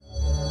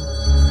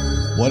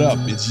What up?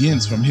 It's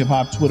Jens from Hip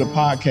Hop Twitter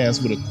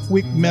Podcast with a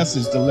quick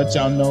message to let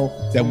y'all know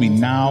that we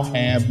now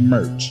have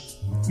merch.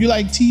 You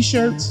like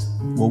t-shirts?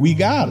 Well, we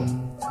got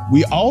them.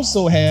 We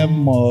also have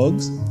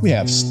mugs, we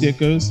have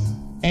stickers,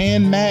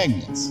 and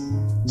magnets.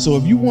 So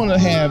if you want to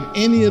have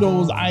any of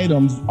those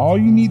items, all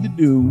you need to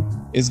do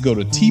is go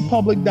to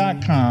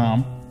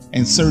tpublic.com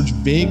and search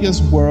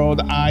Vegas World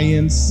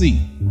INC,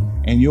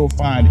 and you'll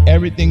find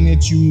everything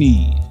that you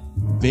need.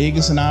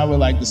 Vegas and I would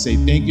like to say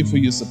thank you for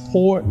your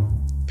support.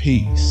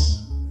 Peace.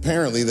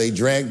 Apparently, they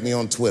dragged me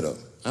on Twitter.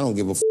 I don't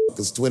give a f***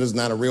 because Twitter's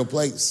not a real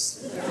place.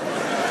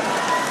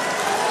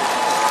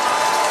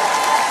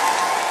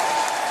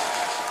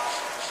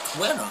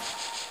 Twitter?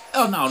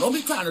 Oh no, don't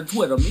be trying to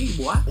Twitter me,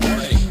 boy.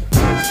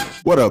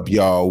 What up,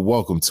 y'all?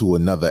 Welcome to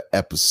another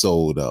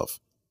episode of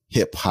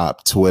Hip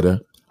Hop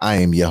Twitter. I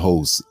am your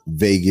host,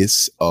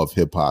 Vegas of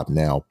Hip Hop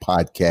Now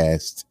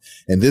podcast.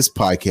 And this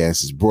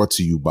podcast is brought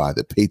to you by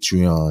the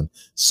Patreon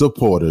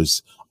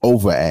supporters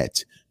over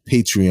at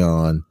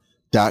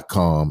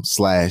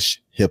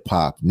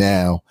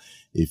patreon.com/hiphopnow.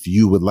 If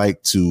you would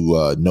like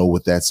to know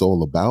what that's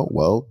all about,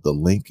 well, the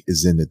link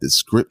is in the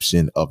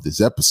description of this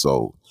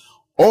episode.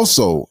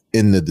 Also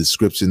in the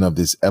description of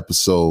this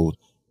episode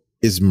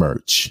is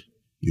merch.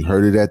 You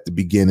heard it at the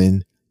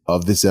beginning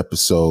of this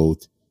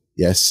episode.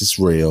 Yes, it's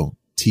real.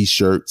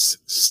 T-shirts,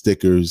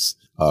 stickers,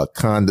 well,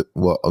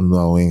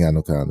 no, we ain't got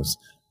no condoms,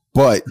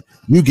 but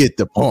you get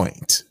the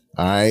point.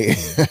 All right.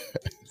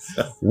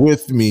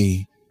 With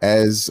me,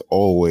 as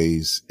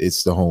always,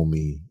 it's the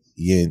homie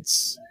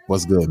Jens.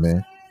 What's good,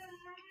 man?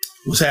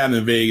 What's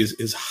happening, Vegas?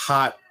 It's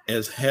hot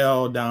as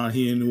hell down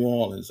here in New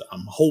Orleans.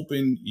 I'm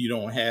hoping you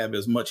don't have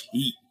as much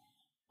heat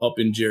up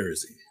in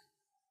Jersey.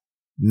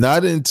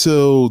 Not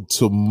until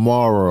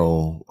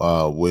tomorrow,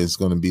 where it's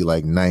going to be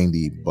like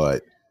 90,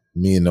 but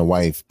me and the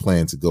wife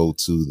plan to go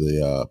to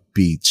the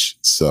beach,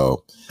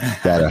 so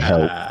that'll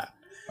help.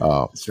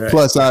 Right.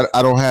 Plus,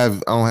 I don't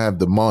have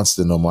the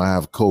monster no more. I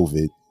have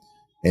COVID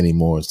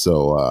anymore,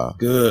 so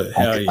good.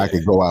 I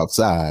could go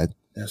outside.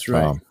 That's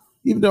right.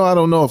 Even though I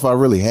don't know if I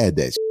really had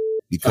that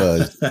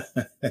because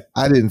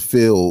I didn't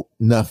feel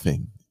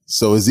nothing.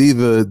 So it's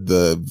either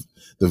the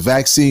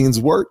vaccines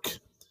work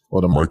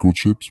or the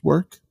microchips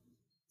work,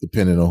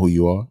 depending on who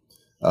you are,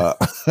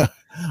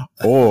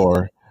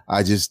 or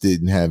I just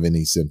didn't have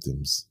any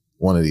symptoms,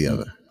 one or the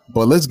other.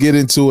 But let's get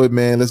into it,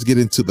 man. Let's get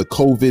into the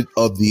COVID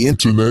of the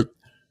internet.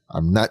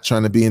 I'm not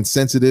trying to be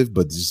insensitive,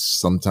 but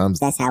just sometimes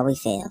that's how we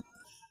feel.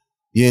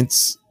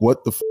 Jens,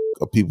 what the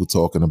are people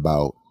talking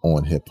about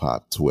on hip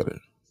hop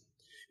Twitter?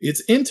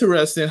 It's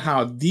interesting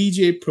how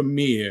DJ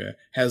Premier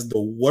has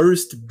the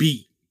worst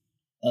beat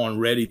on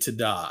Ready to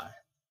Die.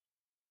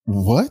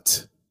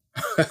 What?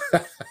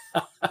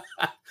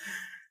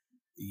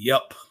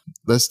 Yep.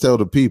 Let's tell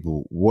the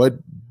people, what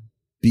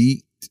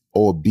beat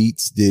or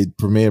beats did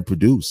Premier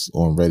produce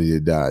on Ready to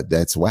Die?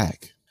 That's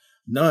whack.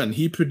 None.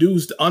 He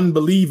produced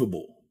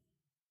Unbelievable.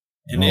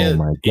 And oh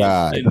my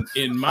God.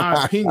 In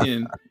my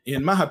opinion,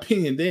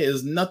 there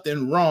is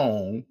nothing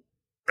wrong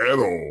at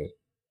all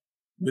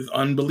with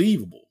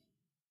Unbelievable.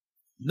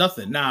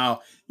 Nothing.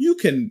 Now, you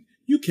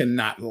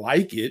cannot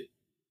like it.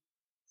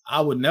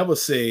 I would never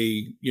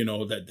say,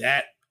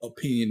 that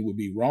opinion would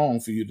be wrong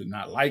for you to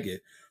not like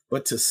it.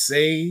 But to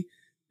say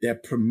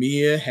that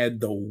Premier had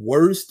the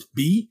worst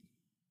beat,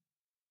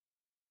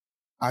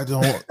 I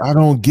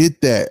don't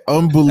get that.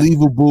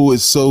 Unbelievable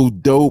is so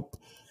dope,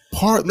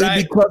 partly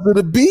right, because of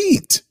the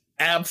beat.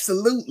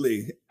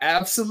 Absolutely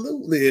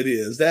it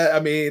is. I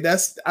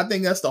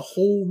think that's the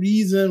whole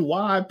reason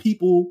why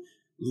people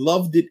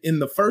loved it in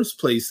the first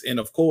place. And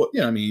of course,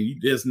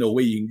 there's no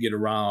way you can get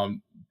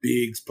around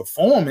Big's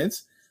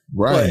performance.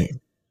 Right.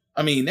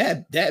 But,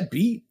 that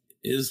beat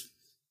is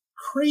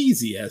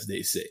crazy, as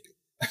they say.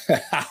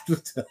 I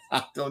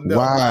don't know.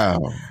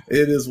 Wow.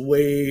 It is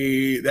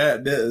way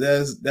that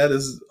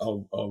is a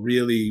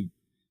really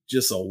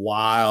just a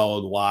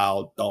wild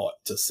thought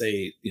to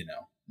say,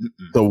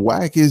 The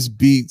wackest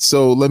beat.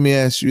 So let me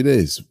ask you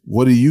this.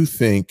 What do you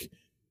think?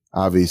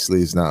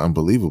 Obviously it's not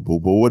Unbelievable,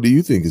 but what do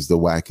you think is the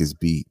wackest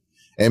beat?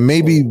 And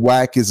maybe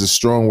whack is a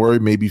strong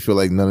word. Maybe you feel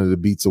like none of the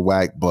beats are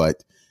whack,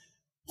 but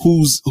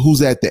who's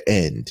at the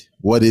end?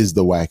 What is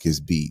the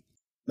wackest beat?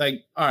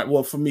 Like, all right,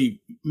 well, for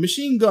me,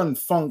 Machine Gun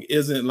Funk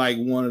isn't like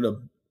one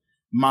of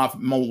my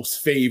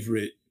most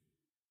favorite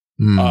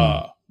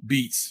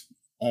beats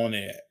on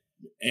there.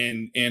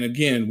 And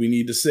again, we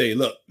need to say,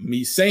 look,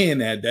 me saying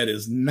that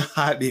is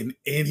not in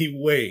any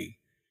way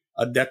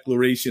a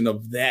declaration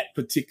of that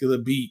particular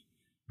beat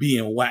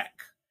being whack.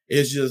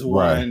 It's just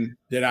one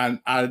that I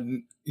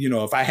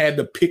if I had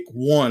to pick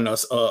one, a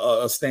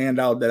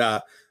standout that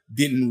I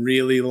didn't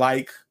really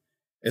like,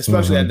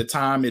 especially at the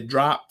time it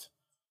dropped.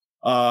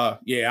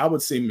 I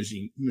would say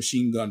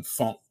Machine Gun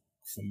Funk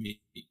for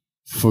me.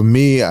 For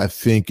me, I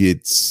think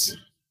it's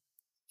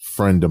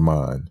Friend of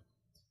Mine.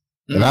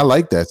 And I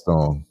like that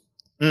song.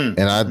 And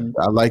I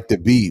like the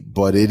beat,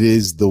 but it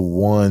is the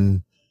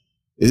one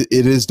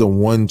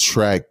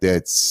track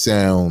that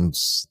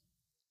sounds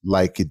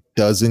like it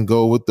doesn't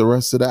go with the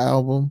rest of the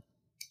album.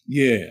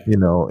 Yeah. You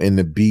know, in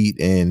the beat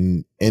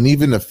and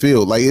even the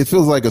feel. Like it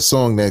feels like a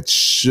song that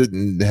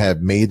shouldn't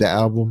have made the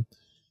album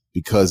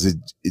because it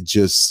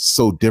just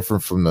so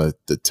different from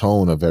the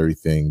tone of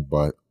everything.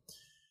 But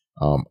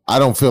I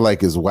don't feel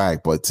like it's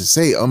whack. But to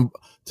say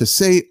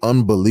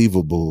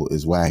unbelievable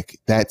is whack,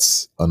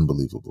 that's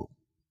unbelievable.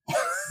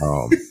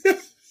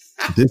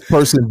 This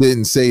person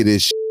didn't say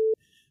this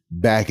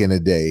back in the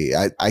day.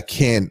 I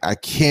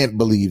can't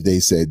believe they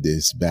said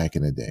this back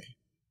in the day.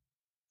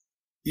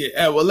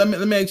 Yeah, well, let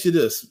me ask you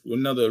this,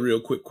 another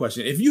real quick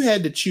question. If you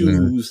had to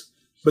choose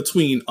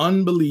between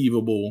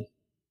Unbelievable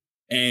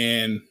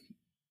and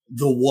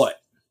The What,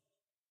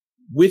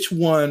 which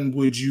one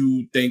would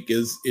you think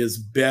is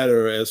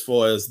better as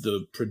far as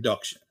the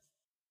production?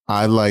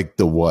 I like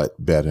The What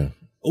better.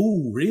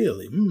 Oh,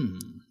 really?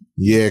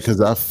 Yeah, because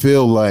I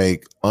feel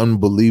like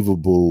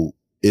Unbelievable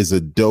is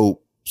a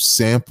dope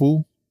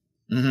sample.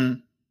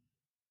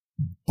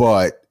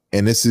 But,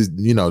 and this is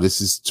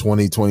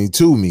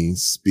 2022 me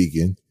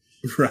speaking,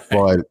 right?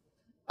 But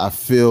I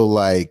feel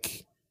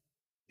like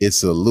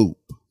it's a loop.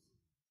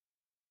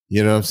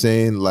 You know what I'm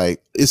saying?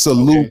 Like it's a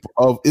loop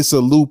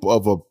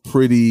of a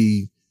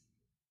pretty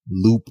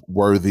loop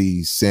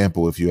worthy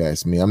sample, if you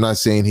ask me. I'm not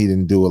saying he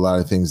didn't do a lot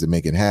of things to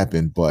make it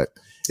happen, but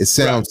it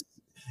sounds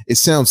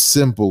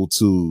simple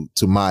to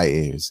my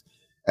ears,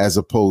 as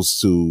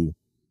opposed to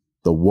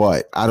The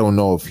What. I don't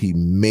know if he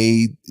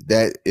made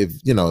that,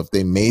 if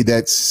they made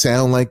that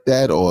sound like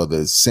that, or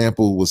the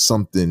sample was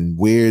something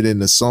weird in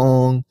the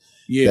song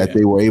that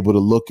they were able to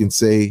look and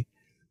say.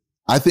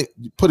 I think,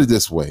 put it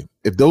this way,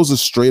 if those are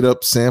straight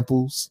up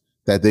samples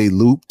that they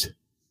looped,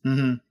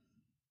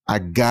 I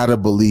gotta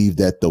believe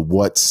that the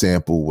What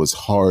sample was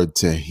hard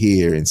to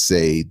hear and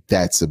say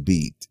that's a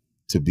beat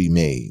to be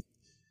made.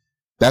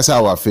 That's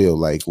how I feel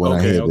like when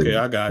I hear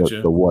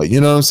the What.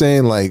 You know what I'm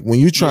saying? Like when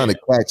you're trying to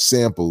catch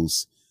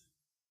samples,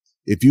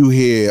 if you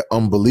hear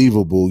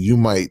Unbelievable,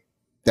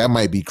 that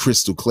might be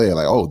crystal clear.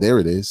 Like, oh, there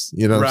it is.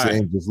 You know what I'm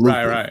saying? Just loop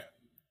it. Right.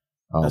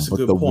 But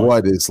the point.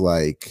 What is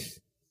like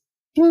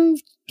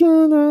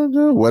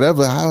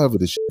whatever, however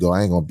the shit go.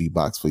 I ain't gonna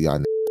beatbox for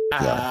y'all.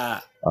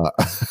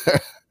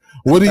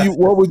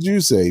 What would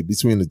you say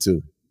between the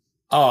two?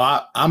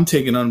 Oh, I'm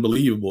taking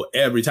Unbelievable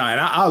every time.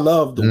 I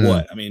love the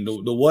What. I mean,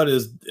 the What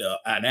is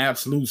an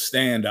absolute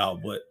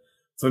standout. But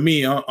for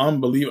me,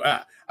 Unbelievable.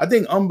 I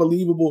think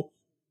Unbelievable,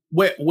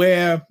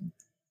 where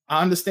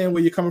I understand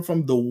where you're coming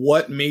from. The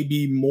What may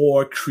be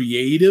more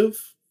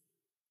creative,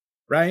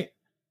 right?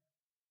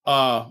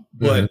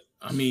 But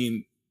I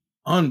mean,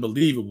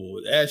 Unbelievable.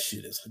 That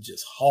shit is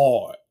just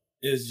hard.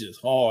 It's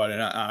just hard,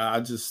 and I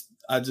just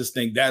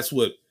think that's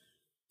what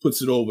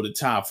puts it over the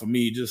top for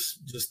me. Just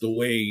the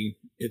way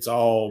it's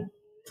all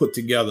put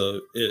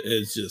together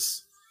is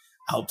just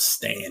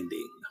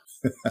outstanding.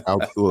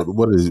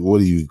 What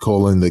are you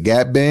calling the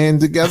Gap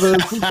Band together?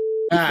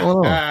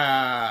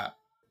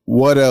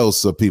 What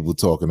else are people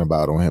talking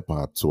about on hip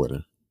hop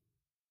Twitter?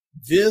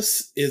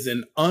 This is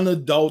an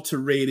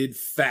unadulterated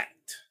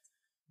fact.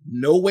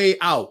 No Way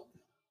Out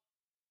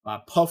by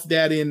Puff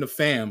Daddy and the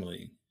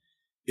Family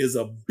is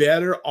a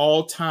better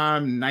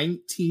all-time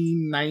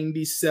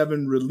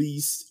 1997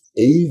 release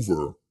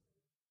over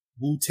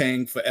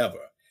Wu-Tang Forever.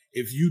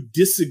 If you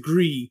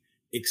disagree,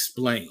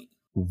 explain.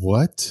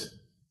 What?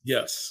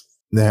 Yes.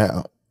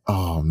 Now,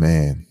 oh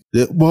man.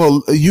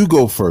 Well, you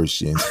go first,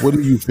 Jens. What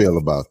do you feel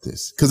about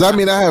this? Because I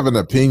mean, I have an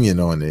opinion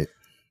on it,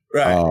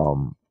 right?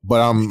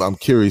 But I'm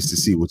curious to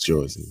see what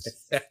yours is.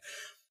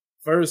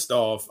 First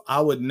off,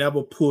 I would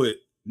never put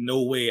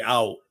No Way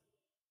Out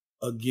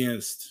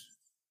against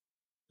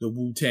the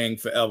Wu-Tang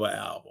Forever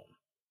album.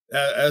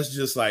 That's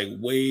just like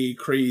way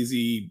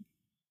crazy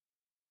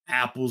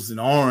apples and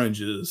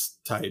oranges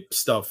type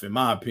stuff, in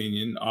my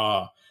opinion.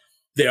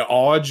 There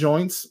are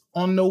joints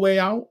on No Way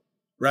Out,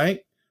 right?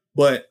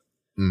 But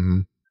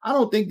I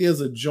don't think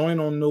there's a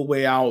joint on No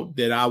Way Out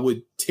that I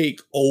would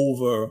take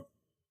over.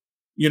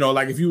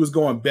 Like if you was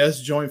going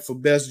best joint for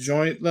best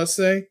joint, let's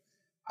say,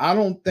 I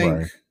don't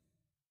think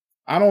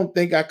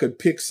I could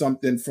pick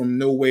something from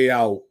No Way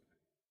Out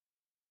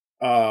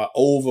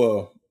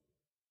over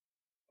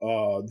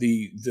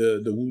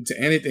the Wu-Tang,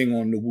 anything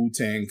on the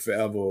Wu-Tang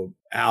Forever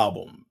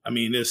album. I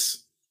mean,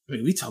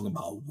 we talking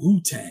about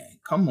Wu-Tang.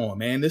 Come on,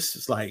 man. This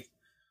is like,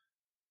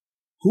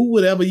 who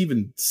would ever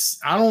even?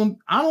 I don't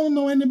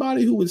know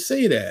anybody who would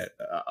say that.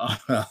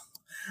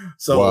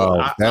 So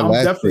wow, that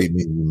last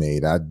statement you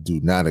made, I do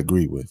not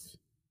agree with.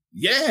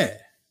 Yeah.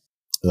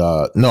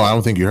 No, I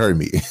don't think you heard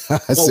me.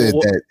 I said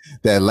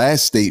that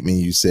last statement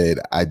you said,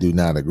 I do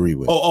not agree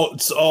with.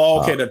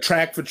 Okay. The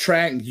track for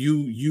track,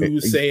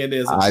 you saying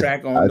there's a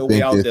track on No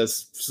Way Out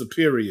that's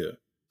superior.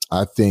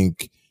 I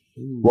think.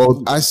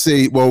 Well, I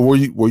say. Well, were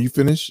you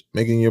finished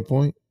making your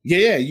point?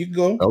 Yeah, you can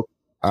go. Oh,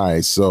 all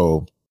right.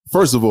 So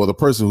first of all, the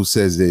person who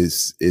says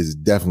this is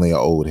definitely an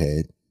old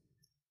head,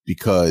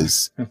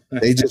 because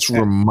they just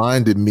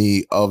reminded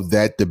me of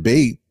that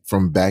debate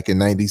from back in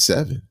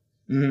 '97.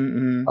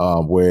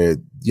 Where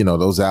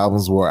those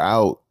albums were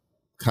out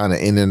kind of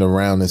in and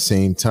around the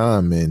same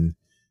time, and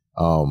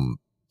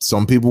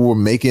some people were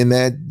making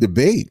that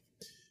debate.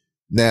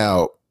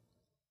 Now,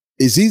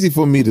 it's easy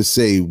for me to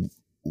say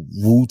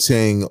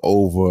Wu-Tang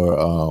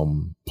over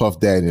Puff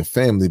Daddy and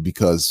Family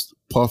because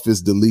Puff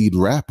is the lead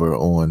rapper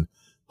on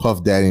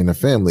Puff Daddy and the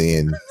Family,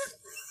 and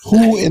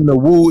who in the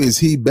Wu is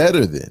he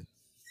better than,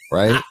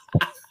 right?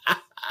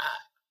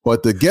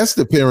 But the guest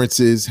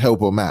appearances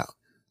help him out.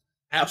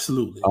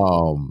 Absolutely.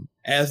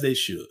 As they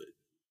should.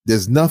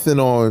 There's nothing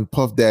on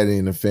Puff Daddy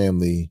and the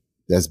Family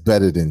that's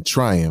better than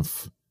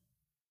Triumph,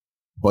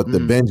 but the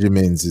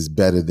Benjamins is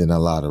better than a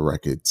lot of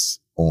records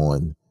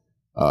on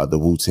the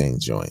Wu-Tang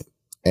joint.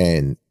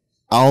 And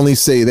I only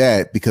say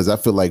that because I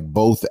feel like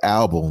both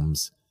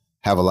albums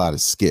have a lot of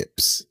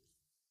skips.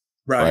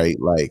 Right?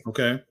 Like,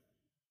 okay,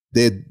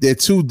 they're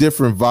two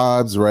different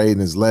vibes, right?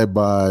 And it's led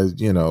by,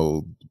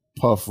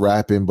 Puff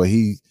rapping, but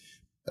he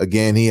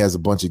has a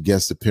bunch of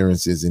guest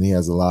appearances and he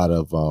has a lot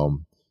of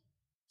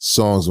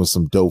songs with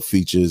some dope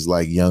features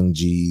like Young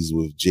G's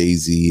with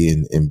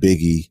Jay-Z and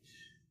Biggie,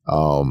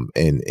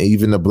 and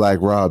even the Black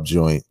Rob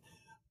joint.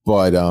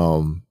 But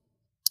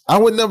I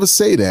would never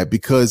say that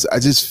because I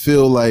just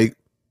feel like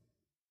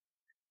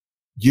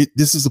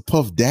this is a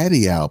Puff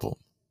Daddy album.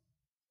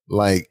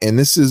 Like, and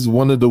this is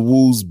one of the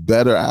Wu's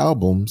better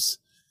albums.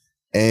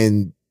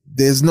 And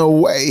there's no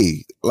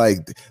way.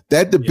 Like,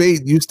 that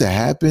debate used to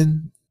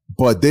happen.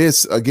 But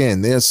there's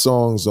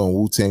songs on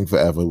Wu-Tang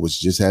Forever,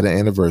 which just had an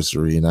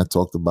anniversary. And I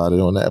talked about it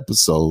on the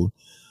episode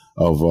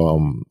of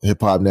Hip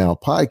Hop Now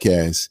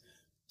podcast.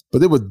 But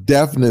there were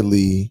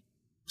definitely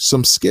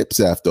some skips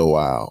after a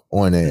while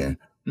on there.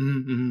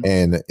 Mm-hmm.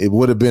 And it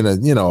would have been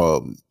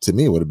to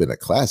me, it would have been a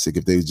classic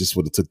if they just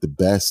would have took the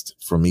best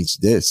from each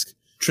disc.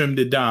 Trimmed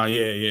it down.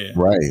 Yeah.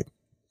 Right.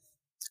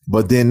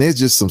 But then there's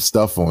just some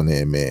stuff on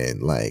there, man.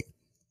 Like,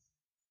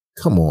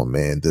 come on,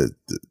 man. The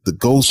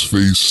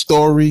Ghostface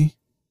story.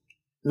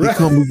 Right.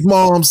 His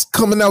mom's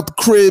coming out the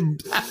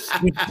crib.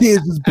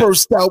 Kids just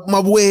burst out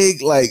my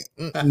wig. Like,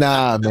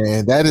 nah,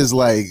 man. That is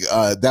like,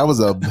 that was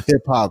a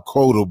hip hop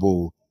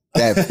quotable,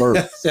 that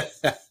verse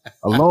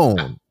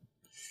alone.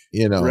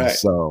 Right.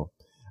 So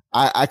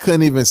I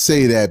couldn't even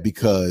say that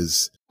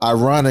because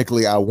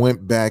ironically, I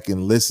went back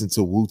and listened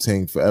to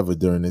Wu-Tang Forever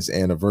during this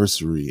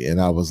anniversary, and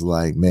I was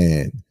like,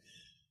 man,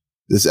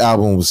 this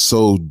album was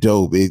so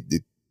dope.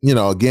 It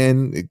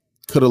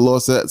could have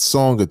lost that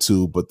song or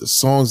two, but the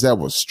songs that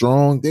were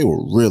strong, they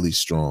were really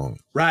strong.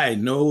 Right,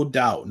 no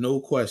doubt, no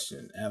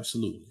question,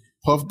 absolutely.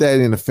 Puff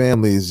Daddy and the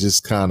Family is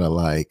just kind of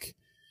like,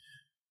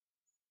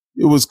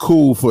 it was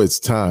cool for its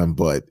time,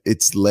 but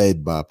it's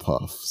led by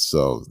Puff.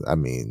 So, I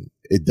mean,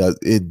 it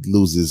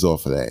loses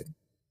off of that.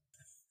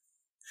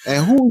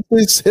 And who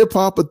is this hip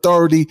hop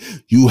authority?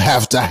 You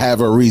have to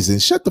have a reason.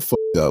 Shut the fuck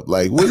up.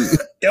 Like, what?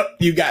 Yep,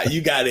 you got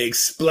to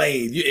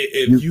explain.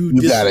 If you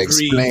got to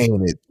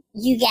explain it.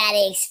 You got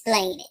to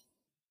explain it.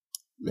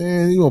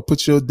 Man, you gonna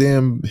put your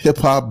damn hip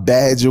hop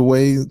badge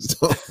away?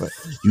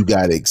 You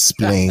got to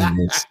explain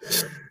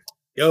this.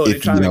 Yo, they're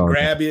trying to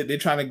grab you. They're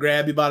trying to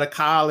grab you by the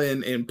collar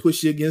and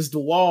push you against the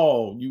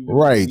wall. You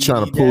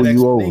trying to pull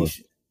you over.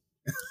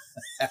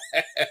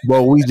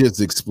 Well, we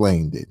just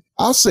explained it.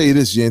 I'll say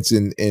this,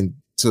 Jensen, and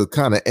to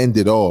kind of end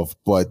it off,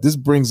 but this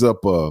brings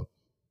up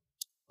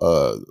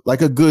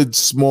like a good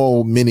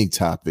small mini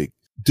topic.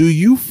 Do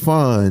you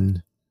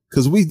find,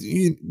 because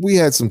we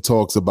had some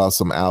talks about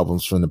some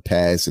albums from the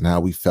past and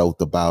how we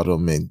felt about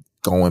them and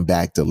going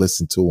back to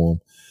listen to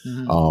them.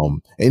 Mm-hmm.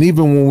 And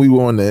even when we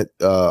were on that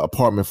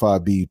Apartment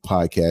 5B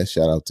podcast,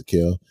 shout out to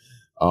Kill,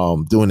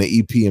 doing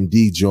the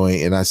EPMD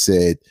joint, and I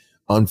said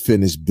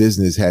Unfinished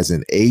Business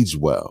hasn't aged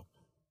well.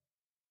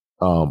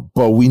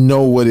 But we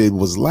know what it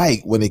was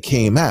like when it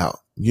came out.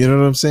 You know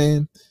what I'm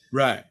saying?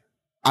 Right.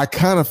 I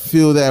kind of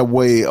feel that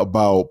way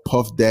about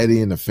Puff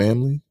Daddy and the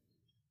Family,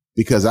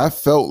 because I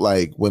felt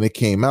like when it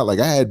came out, like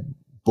I had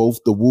both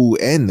the Wu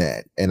and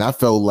that. And I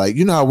felt like,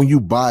 you know how when you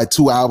buy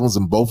two albums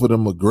and both of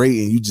them are great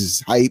and you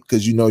just hype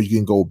because you know you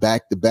can go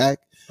back to back.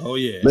 Oh,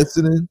 yeah.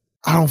 Listening.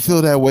 I don't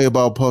feel that way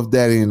about Puff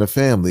Daddy and the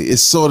Family.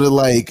 It's sort of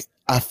like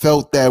I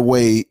felt that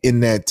way in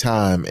that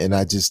time, and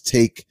I just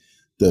take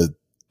the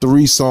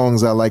 3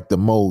 songs I like the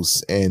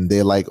most and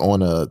they're like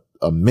on a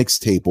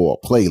mixtape or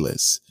a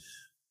playlist.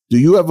 Do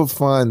you ever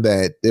find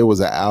that there was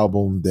an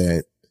album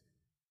that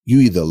you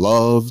either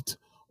loved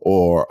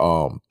or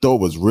thought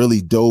was really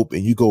dope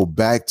and you go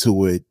back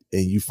to it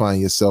and you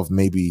find yourself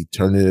maybe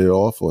turning it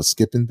off or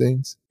skipping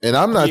things? And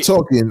I'm not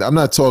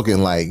talking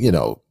like,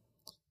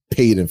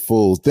 paid in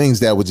full, things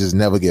that would just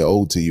never get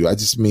old to you. I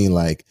just mean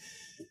like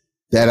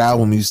that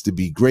album used to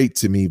be great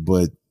to me,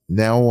 but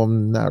now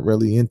I'm not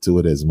really into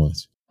it as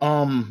much.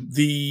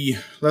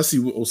 Let's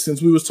see,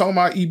 since we was talking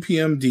about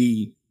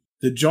EPMD,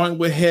 the joint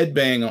with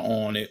Headbanger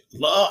on it,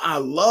 I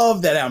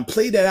love that album.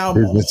 Played that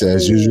album Business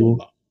as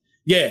usual.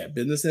 Yeah,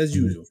 Business as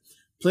usual.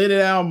 Played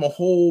that album a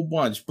whole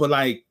bunch, but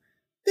like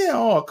they're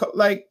all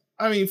like,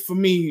 I mean, for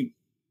me,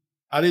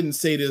 I didn't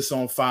say this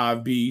on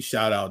 5B,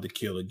 shout out to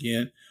Kill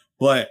again,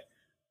 but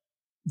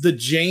the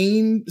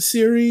Jane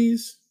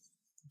series,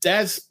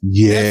 that's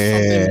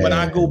something when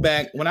I go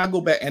back,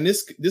 and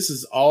this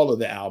is all of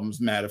the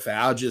albums, matter of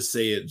fact, I'll just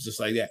say it just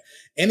like that.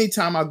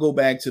 Anytime I go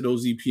back to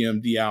those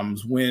EPMD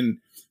albums,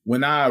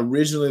 when I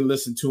originally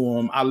listened to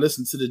them, I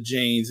listened to the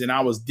Janes and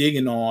I was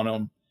digging on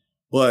them,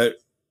 but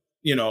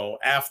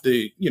after,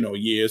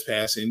 years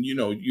passing,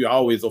 you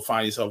always will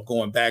find yourself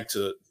going back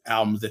to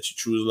albums that you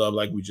truly love,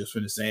 like we just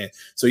finished saying.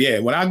 So yeah,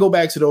 when I go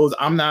back to those,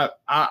 I'm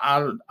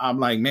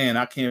like, man,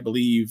 I can't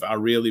believe I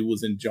really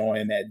was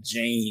enjoying that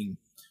Jane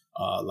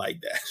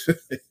like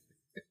that.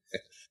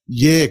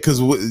 Yeah, because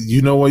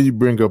you know what, you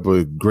bring up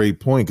a great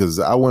point, because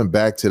I went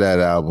back to that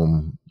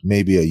album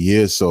maybe a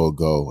year or so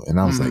ago, and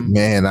I was like,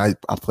 man, I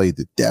played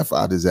the death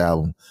out of this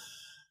album.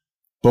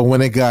 But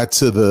when it got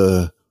to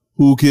the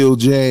Who Killed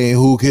Jane,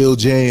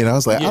 I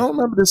was like, I don't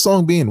remember this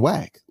song being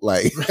whack.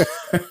 Like,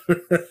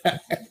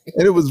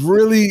 and it was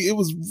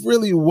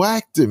really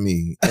whack to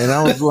me. And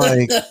I was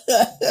like,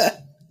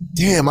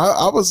 damn,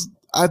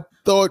 I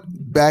thought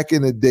back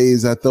in the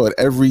days, I thought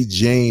every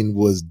Jane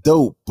was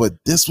dope, but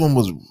this one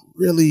was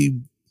really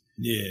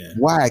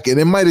whack. And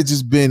it might have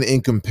just been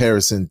in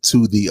comparison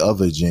to the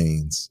other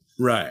Janes.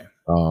 Right.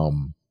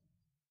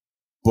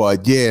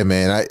 But yeah,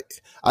 man,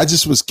 I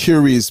just was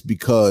curious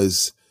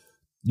because,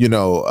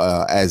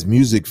 as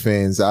music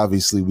fans,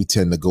 obviously we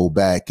tend to go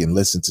back and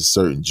listen to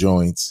certain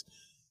joints.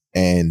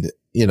 And,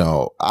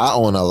 I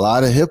own a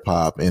lot of hip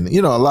hop and,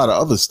 a lot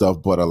of other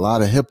stuff, but a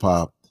lot of hip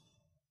hop.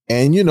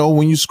 And,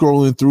 when you're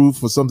scrolling through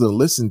for something to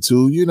listen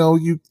to,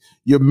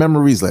 your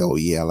memory's like, oh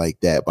yeah, I like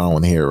that, but I don't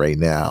want to hear it right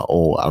now.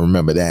 Oh, I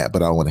remember that,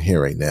 but I don't want to hear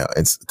it right now.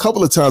 And a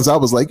couple of times I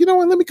was like, you know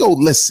what, let me go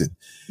listen.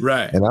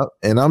 Right.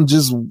 And I'm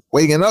just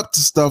waking up to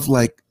stuff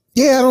like,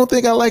 yeah, I don't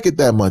think I like it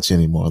that much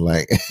anymore.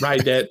 Like,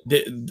 right. That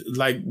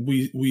like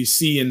we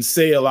see and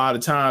say a lot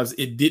of times,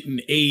 it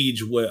didn't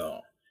age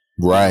well.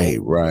 Right.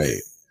 Right.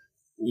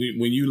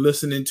 When you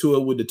listening to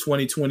it with the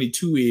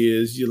 2022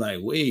 ears, you're like,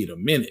 wait a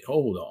minute,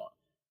 hold on.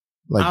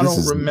 Like, I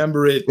don't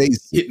remember it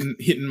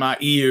hitting my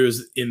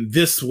ears in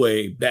this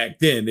way back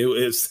then.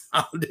 It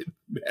sounded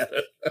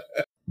better.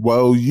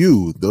 Well,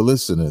 you, the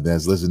listener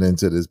that's listening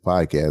to this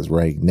podcast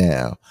right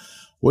now,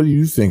 what do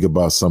you think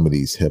about some of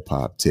these hip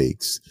hop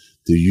takes?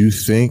 Do you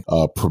think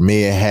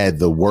Premier had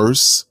the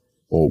worst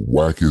or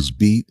wackest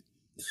beat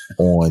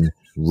on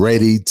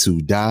Ready to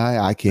Die?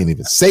 I can't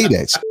even say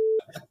that shit.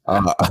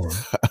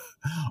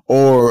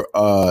 Or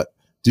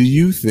do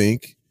you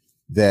think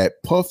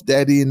that Puff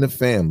Daddy and the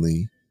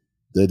Family,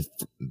 the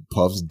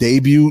Puff's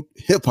debut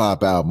hip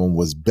hop album,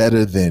 was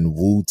better than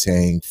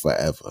Wu-Tang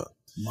Forever?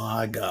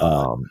 My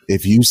God.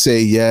 If you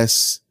say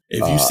yes.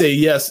 If you say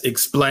yes,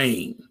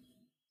 explain.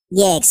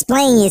 Yeah,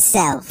 explain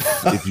yourself.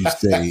 If you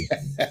say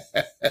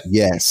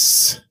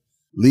yes,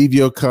 leave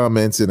your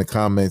comments in the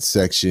comment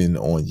section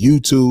on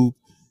YouTube.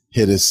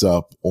 Hit us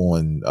up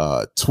on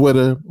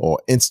Twitter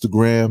or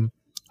Instagram.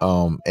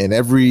 And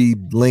every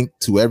link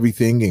to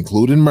everything,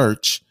 including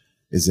merch,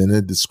 is in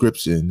the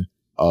description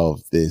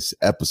of this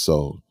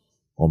episode.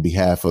 On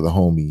behalf of the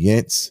homie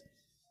Yentz,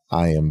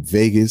 I am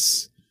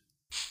Vegas.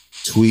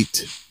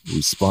 Tweet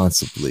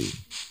responsibly.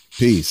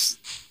 Peace.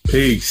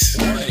 Peace.